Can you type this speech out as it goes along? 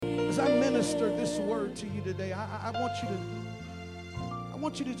minister this word to you today, I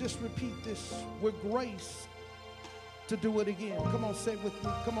want you to just repeat this. We're graced to do it again. Come on, say it with me.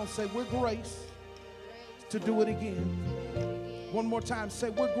 Come on, say, we're graced to do it again. One more time,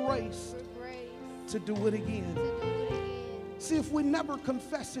 say, we're graced to do it again. See, if we never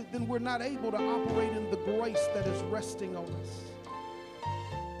confess it, then we're not able to operate in the grace that is resting on us.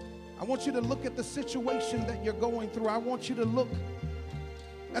 I want you to look at the situation that you're going through. I want you to look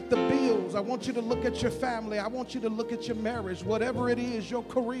at the bills. I want you to look at your family. I want you to look at your marriage, whatever it is, your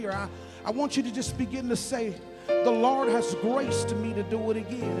career. I want you to just begin to say, the Lord has graced me to do it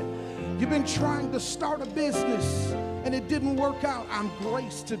again. You've been trying to start a business and it didn't work out. I'm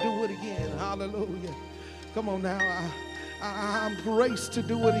graced to do it again. Hallelujah. Come on now. I'm graced to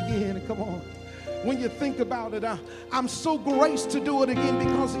do it again. Come on. When you think about it, I'm so graced to do it again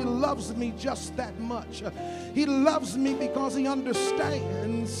because he loves me just that much. He loves me because he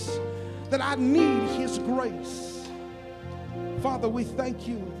understands that I need his grace. Father, we thank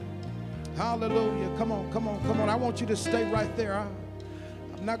you. Hallelujah. Come on, come on, come on. I want you to stay right there.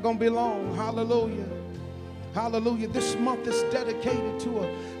 I'm not going to be long. Hallelujah. Hallelujah. This month is dedicated to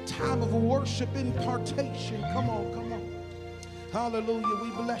a time of worship impartation. Come on, come on. Hallelujah.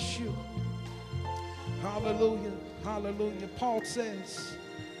 We bless you. Hallelujah. Hallelujah. Paul says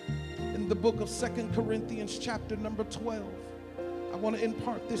in the book of 2 Corinthians chapter number 12, I want to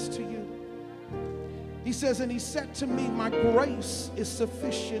impart this to you. He says, and he said to me, my grace is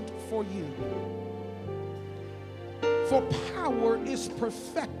sufficient for you. For power is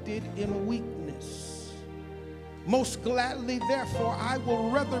perfected in weakness. Most gladly, therefore, I will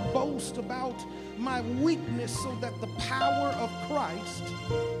rather boast about my weakness so that the power of Christ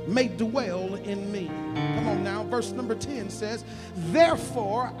may dwell in me. Come on now. Verse number 10 says,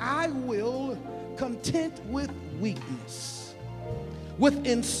 therefore, I will content with weakness, with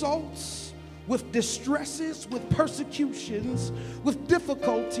insults, with distresses, with persecutions, with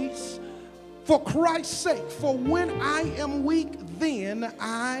difficulties, for Christ's sake. For when I am weak, then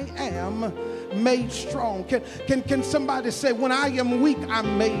I am made strong. Can somebody say, when I am weak,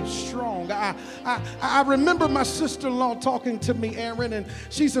 I'm made strong? I remember my sister-in-law talking to me, Aaron, and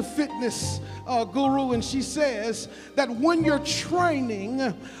she's a fitness guru, and she says that when you're training,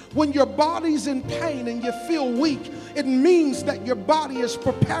 when your body's in pain and you feel weak, it means that your body is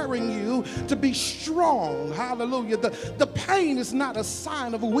preparing you to be strong. Hallelujah. The pain is not a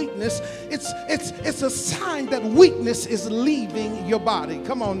sign of weakness. It's a sign that weakness is leaving your body.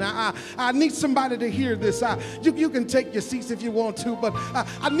 Come on now. I need somebody to hear this. You can take your seats if you want to, but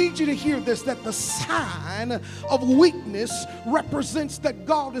I need you to hear this, that the sign of weakness represents that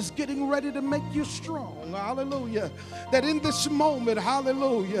God is getting ready to make you strong. Hallelujah. That in this moment,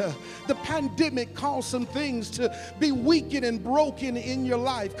 hallelujah, the pandemic caused some things to be weakened and broken in your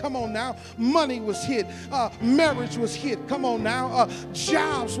life. Come on now. Money was hit. Marriage was hit. Come on now.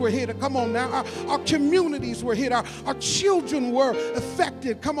 Jobs were hit. Come on now. Our communities were hit. Our children were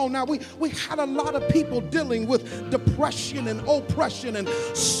affected. Come on now. We had a lot of people dealing with depression and oppression and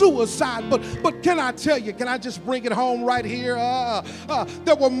suicide. But can I tell you, can I just bring it home right here?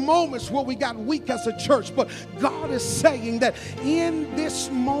 There were moments where we got weak as a church, but God is saying that in this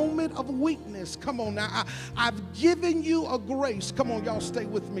moment of weakness, come on now, I've given you a grace. Come on, y'all, stay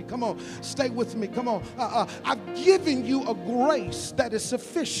with me. Come on, stay with me. Come on. I've given you a grace that is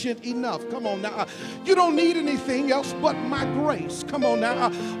sufficient enough. Come on now. You don't need anything else but my grace. Come on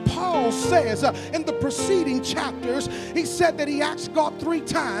now. Paul says in the preceding chapters, he said that he asked God 3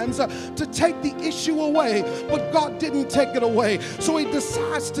 times to take the issue away, but God didn't take it away. So he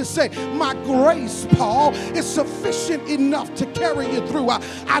decides to say, my grace, Paul, is sufficient enough to carry you through.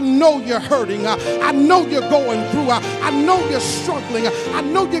 I know you're hurting. I know you're going through. I know you're struggling. I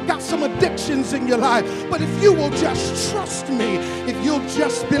know you got some addictions in your life. But if you will just trust me, if you'll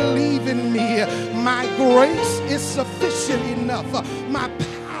just believe in me, my grace is sufficient enough. My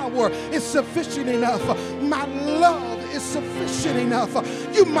power is sufficient enough. My love is sufficient enough.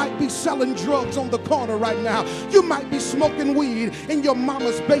 You might be selling drugs on the corner right now. You might be smoking weed in your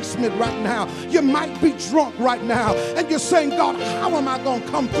mama's basement right now. You might be drunk right now. And you're saying, God, how am I going to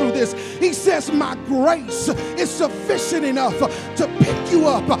come through this? He says, my grace is sufficient enough to pick you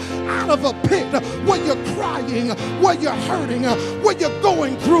up out of a pit where you're crying, where you're hurting, where you're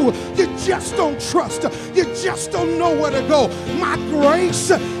going through. You just don't trust. You just don't know where to go. My grace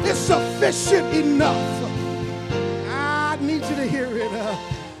is sufficient enough. I need you to hear it.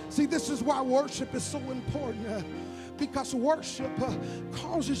 See, this is why worship is so important. because worship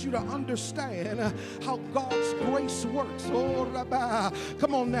causes you to understand how God's grace works. Oh, Rabbi.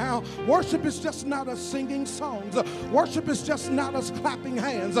 Come on now. Worship is just not us singing songs. Worship is just not us clapping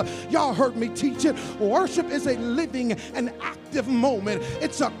hands. Y'all heard me teach it. Worship is a living and active moment.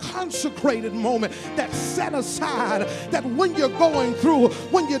 It's a consecrated moment that's set aside, that when you're going through,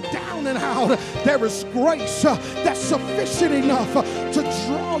 when you're down and out, there is grace that's sufficient enough to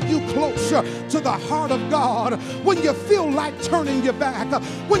draw you closer to the heart of God. When you feel like turning your back,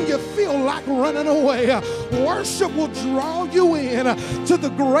 when you feel like running away, worship will draw you in to the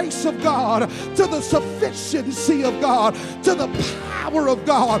grace of God, to the sufficiency of God, to the power of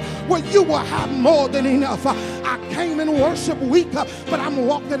God, where you will have more than enough. I came in worship weak, but I'm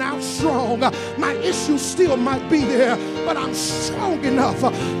walking out strong. My issues still might be there, but I'm strong enough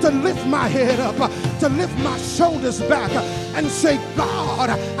to lift my head up, to lift my shoulders back and say, God,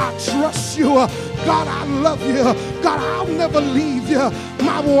 I trust you. God, I love you. God, I'll never leave you.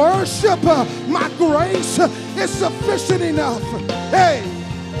 My worship, my grace is sufficient enough. Hey,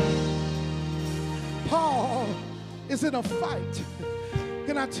 Paul is in a fight.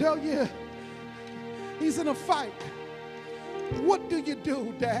 Can I tell you? He's in a fight. What do you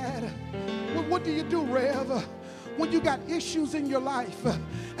do, Dad? What do you do, Rev? When you got issues in your life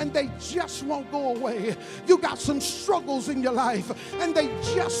and they just won't go away. You got some struggles in your life and they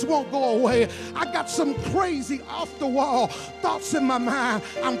just won't go away. I got some crazy off the wall thoughts in my mind.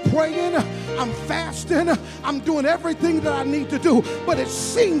 I'm praying, I'm fasting, I'm doing everything that I need to do, but it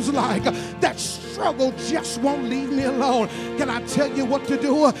seems like that struggle just won't leave me alone. Can I tell you what to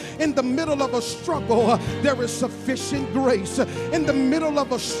do? In the middle of a struggle, there is sufficient grace. In the middle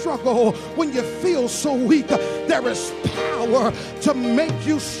of a struggle, when you feel so weak, there is power to make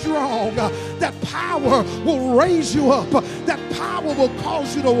you strong. That power will raise you up. That power will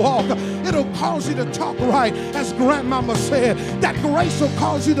cause you to walk. It'll cause you to talk right, as grandmama said. That grace will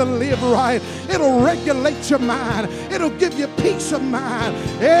cause you to live right. It'll regulate your mind. It'll give you peace of mind.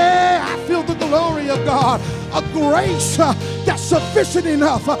 Yeah, I feel the glory of God. A grace that's sufficient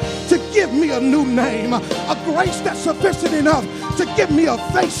enough to give me a new name. A grace that's sufficient enough to give me a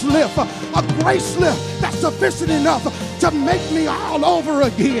facelift. A grace lift that's sufficient enough to make me all over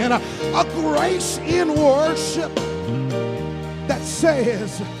again. A grace in worship that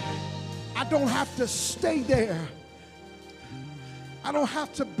says, I don't have to stay there. I don't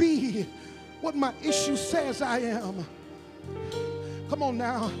have to be what my issue says I am. Come on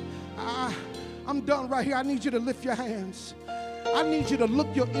now. I'm done right here. I need you to lift your hands. I need you to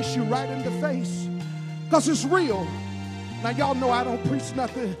look your issue right in the face, because it's real. Now, y'all know I don't preach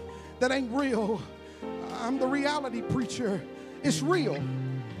nothing that ain't real. I'm the reality preacher. It's real.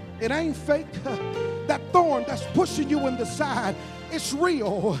 It ain't fake. That thorn that's pushing you in the side, it's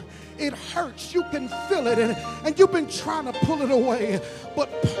real. It hurts. You can feel it, and you've been trying to pull it away. But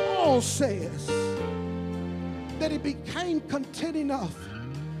Paul says that he became content enough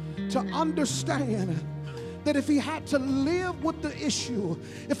to understand that if he had to live with the issue,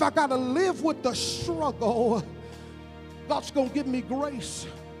 if I got to live with the struggle, God's going to give me grace.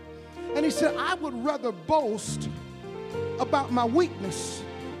 And he said, I would rather boast about my weakness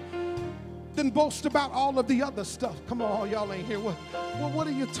than boast about all of the other stuff. Come on, y'all ain't here. What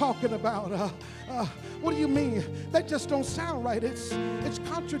are you talking about? What do you mean? That just don't sound right. It's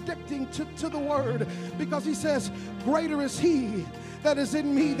contradicting to the word, because he says, greater is he that is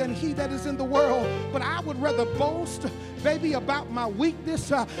in me than he that is in the world. But I would rather boast, baby, about my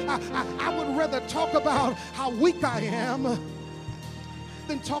weakness. I would rather talk about how weak I am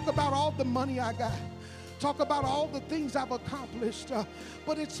than talk about all the money I got. Talk about all the things I've accomplished.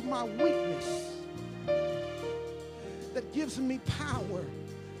 But it's my weakness that gives me power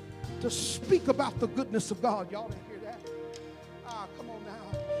to speak about the goodness of God. Y'all didn't hear that? Come on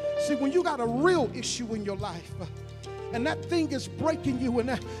now. See, when you got a real issue in your life, and that thing is breaking you, and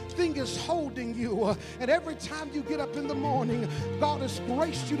that thing is holding you, and every time you get up in the morning, God has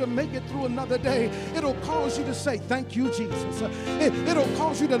graced you to make it through another day. It'll cause you to say, thank you, Jesus. It'll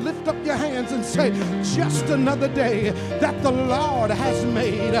cause you to lift up your hands and say, just another day that the Lord has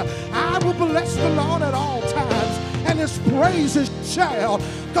made. I will bless the Lord at all times, and his praises shall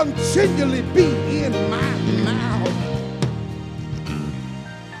continually be in my mouth.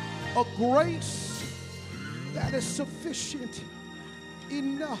 A grace that is sufficient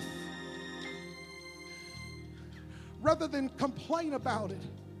enough. Rather than complain about it,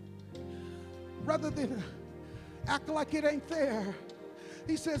 rather than act like it ain't there,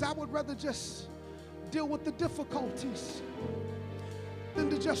 he says, I would rather just deal with the difficulties than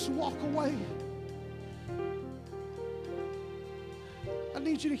to just walk away. I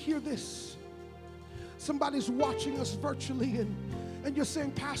need you to hear this. Somebody's watching us virtually and you're saying,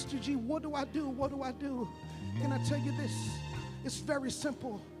 Pastor G, what do I do? What do I do? Can I tell you this? It's very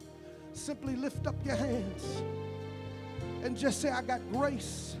simple. Simply lift up your hands and just say, I got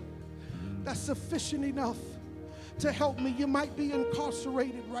grace that's sufficient enough to help me. You might be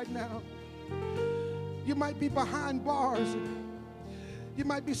incarcerated right now. You might be behind bars. You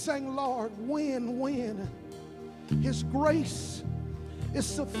might be saying, Lord, when? His grace is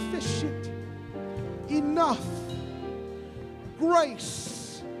sufficient enough.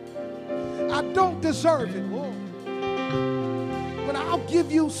 Grace. I don't deserve it, but I'll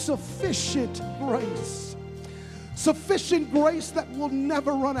give you sufficient grace. Sufficient grace that will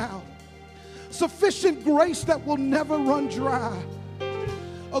never run out. Sufficient grace that will never run dry.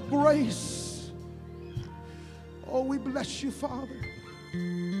 A grace. Oh, we bless you, Father.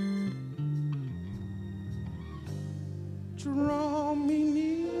 Draw me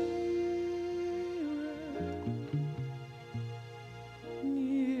nearer,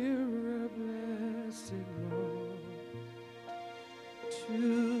 nearer, blessed Lord,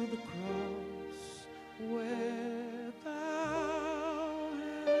 to the cross where thou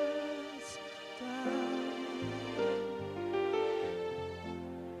hast died.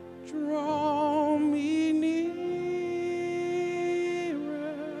 Draw me nearer,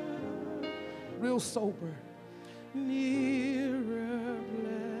 real sober. Nearer,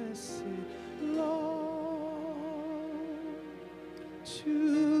 blessed Lord,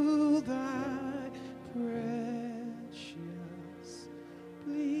 to thy precious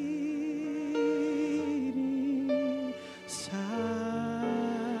bleeding side,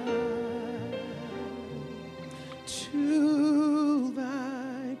 to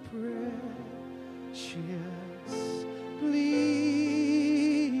thy precious bleeding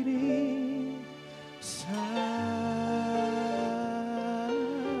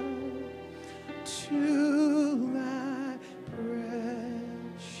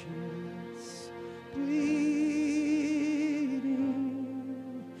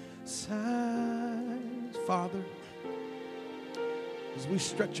side. Father, as we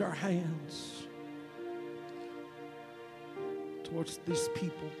stretch our hands towards these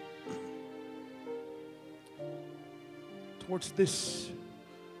people, towards this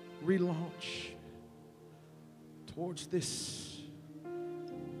relaunch, towards this,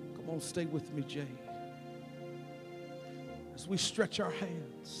 come on, stay with me, Jay. As we stretch our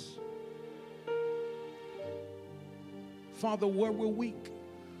hands, Father, where we're weak,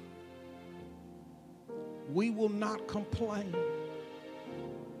 we will not complain.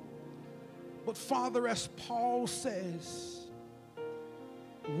 But Father, as Paul says,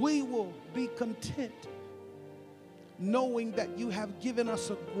 we will be content knowing that you have given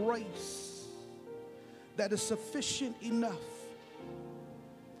us a grace that is sufficient enough.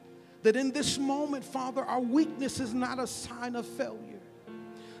 That in this moment, Father, our weakness is not a sign of failure.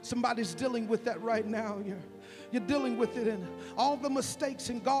 Somebody's dealing with that right now. You're dealing with it and all the mistakes,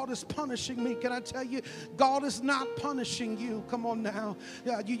 and God is punishing me. Can I tell you, God is not punishing you. Come on now.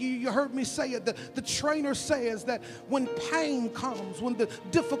 You heard me say it. The trainer says that when pain comes, when the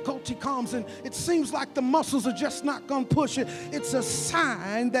difficulty comes, and it seems like the muscles are just not going to push it, it's a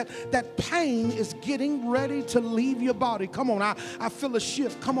sign that pain is getting ready to leave your body. Come on, I feel a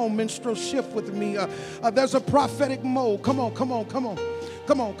shift. Come on, minstrel, shift with me. There's a prophetic mode. Come on.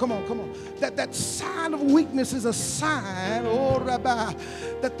 That sign of weakness is a sign, oh Rabbi,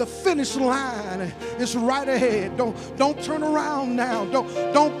 that the finish line is right ahead. Don't turn around now.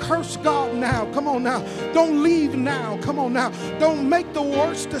 Don't curse God now. Come on now. Don't leave now. Come on now. Don't make the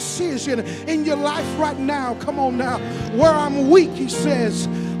worst decision in your life right now. Come on now. Where I'm weak, he says,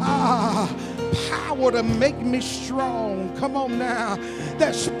 power to make me strong. Come on now.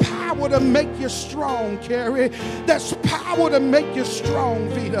 There's power to make you strong, Carrie. There's power to make you strong,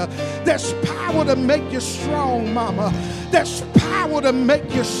 Vita. There's power to make you strong, Mama. There's power to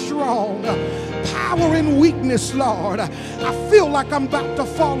make you strong. Power in weakness, Lord. I feel like I'm about to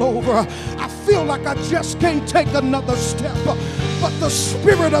fall over. I feel like I just can't take another step. But the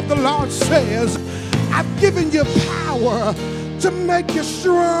Spirit of the Lord says, I've given you power to make you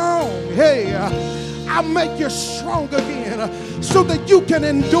strong. Hey, I'll make you strong again so that you can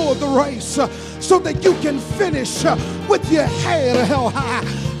endure the race, so that you can finish with your head held high.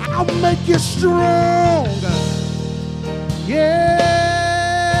 I'll make you strong. Yeah,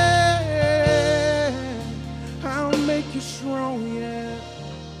 I'll make you strong, yeah.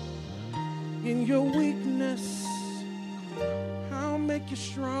 In your weakness, I'll make you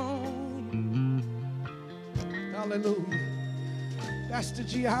strong. Hallelujah. Pastor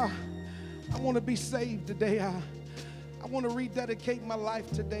G, I want to be saved today. I want to rededicate my life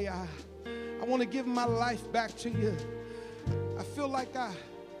today. I I want to give my life back to you. I feel like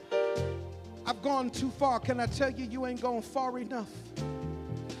I've gone too far. Can I tell you, you ain't gone far enough?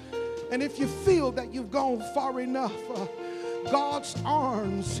 And if you feel that you've gone far enough, God's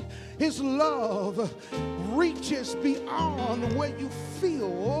arms, His love reaches beyond where you feel.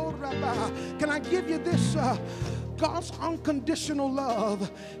 Oh, Rabbi, can I give you this? God's unconditional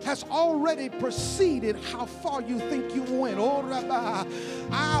love has already preceded how far you think you went. Oh,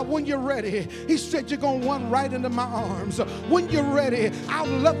 Rabbi, when you're ready, He said you're going to run right into my arms. When you're ready, I'll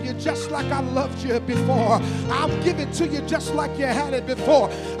love you just like I loved you before. I'll give it to you just like you had it before.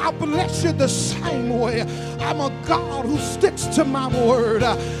 I'll bless you the same way. I'm a God who sticks to my word.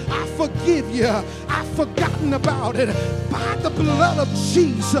 I forgive you. I've forgotten about it. By the blood of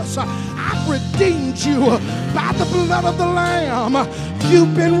Jesus, I've redeemed you. By the blood of the Lamb,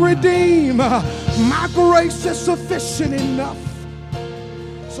 you've been redeemed. My grace is sufficient enough.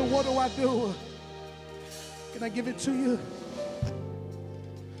 So what do? Can I give it to you?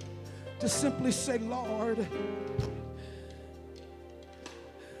 To simply say, Lord,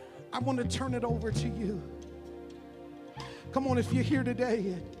 I want to turn it over to you. Come on, if you're here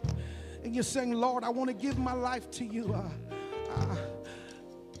today and you're saying, Lord, I want to give my life to you.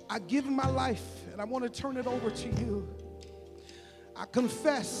 I give my life and I want to turn it over to you. I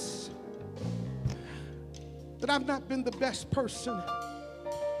confess that I've not been the best person.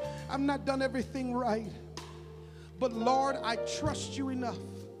 I've not done everything right. But Lord, I trust you enough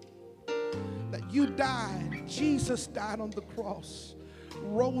that you died. Jesus died on the cross,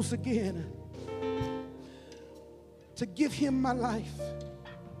 rose again to give Him my life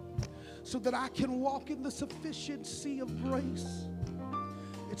so that I can walk in the sufficiency of grace.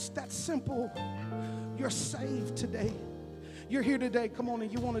 It's that simple. You're saved today. You're here today. Come on,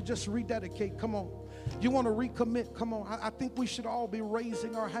 and you want to just rededicate. Come on. You want to recommit. Come on. I think we should all be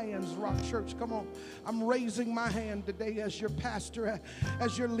raising our hands, Rock Church. Come on. I'm raising my hand today as your pastor,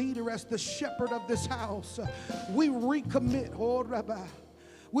 as your leader, as the shepherd of this house. We recommit. Oh, Rabbi.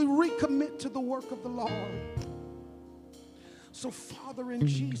 We recommit to the work of the Lord. So, Father, in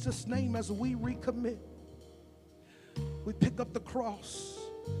Jesus' name, as we recommit, we pick up the cross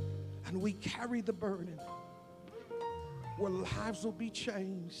and we carry the burden where lives will be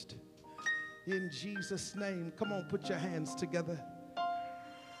changed. In Jesus' name. Come on, put your hands together.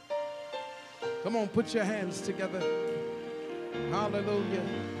 Come on, put your hands together. Hallelujah.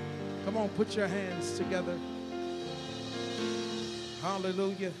 Come on, put your hands together.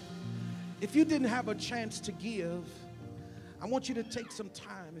 Hallelujah. If you didn't have a chance to give, I want you to take some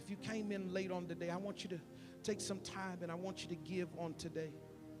time. If you came in late on today, I want you to take some time and I want you to give on today.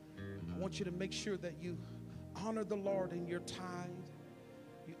 I want you to make sure that you honor the Lord in your tithe.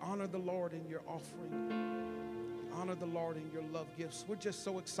 You honor the Lord in your offering. You honor the Lord in your love gifts. We're just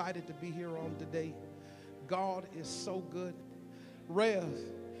so excited to be here on today. God is so good. Rev,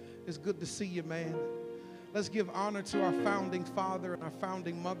 it's good to see you, man. Let's give honor to our founding father and our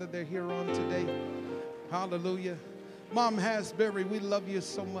founding mother. They're here on today. Hallelujah. Mom Hasbury, we love you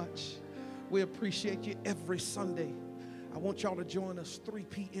so much. We appreciate you every Sunday. I want y'all to join us 3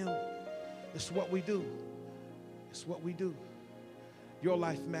 p.m. It's what we do. It's what we do. Your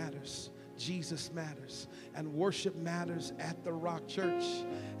life matters. Jesus matters. And worship matters at the Rock Church.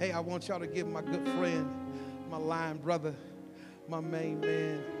 Hey, I want y'all to give my good friend, my line brother, my main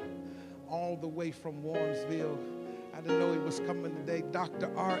man, all the way from Warrensville. I didn't know he was coming today. Dr.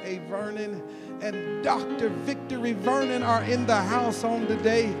 R.A. Vernon and Dr. Victory Vernon are in the house on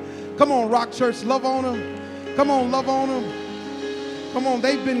today. Come on, Rock Church, love on them. Come on, love on them. Come on,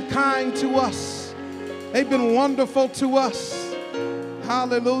 they've been kind to us. They've been wonderful to us.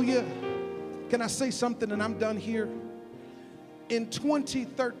 Hallelujah. Can I say something and I'm done here? In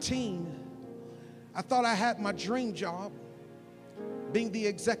 2013, I thought I had my dream job, being the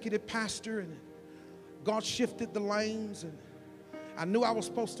executive pastor, and God shifted the lanes and I knew I was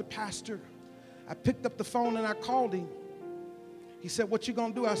supposed to pastor. I picked up the phone and I called him. He said, what you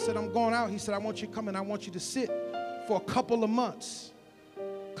gonna do? I said, I'm going out. He said, I want you to come and I want you to sit for a couple of months.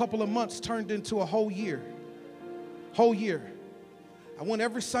 A couple of months turned into a whole year. Whole year. I went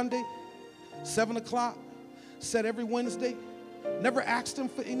every Sunday, 7 o'clock, sat every Wednesday, never asked him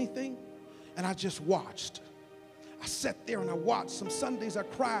for anything, and I just watched. I sat there and I watched. Some Sundays I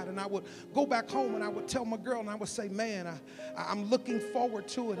cried and I would go back home and I would tell my girl and I would say, man, I'm looking forward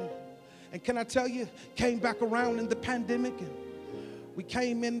to it. And can I tell you, came back around in the pandemic and we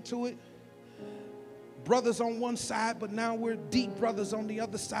came into it. Brothers on one side, but now we're deep brothers on the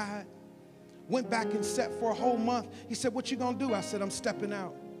other side. Went back and sat for a whole month. He said, what you gonna do? I said, I'm stepping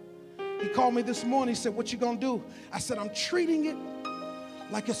out. He called me this morning. He said, what you gonna do? I said, I'm treating it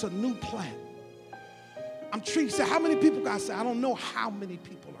like it's a new plant. I'm treating, say, how many people? God said, I don't know how many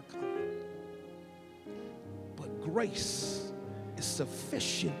people are coming. But grace is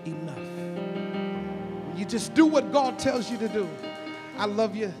sufficient enough. You just do what God tells you to do. I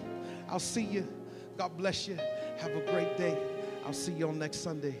love you. I'll see you. God bless you. Have a great day. I'll see you on next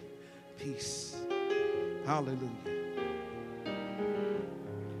Sunday. Peace. Hallelujah.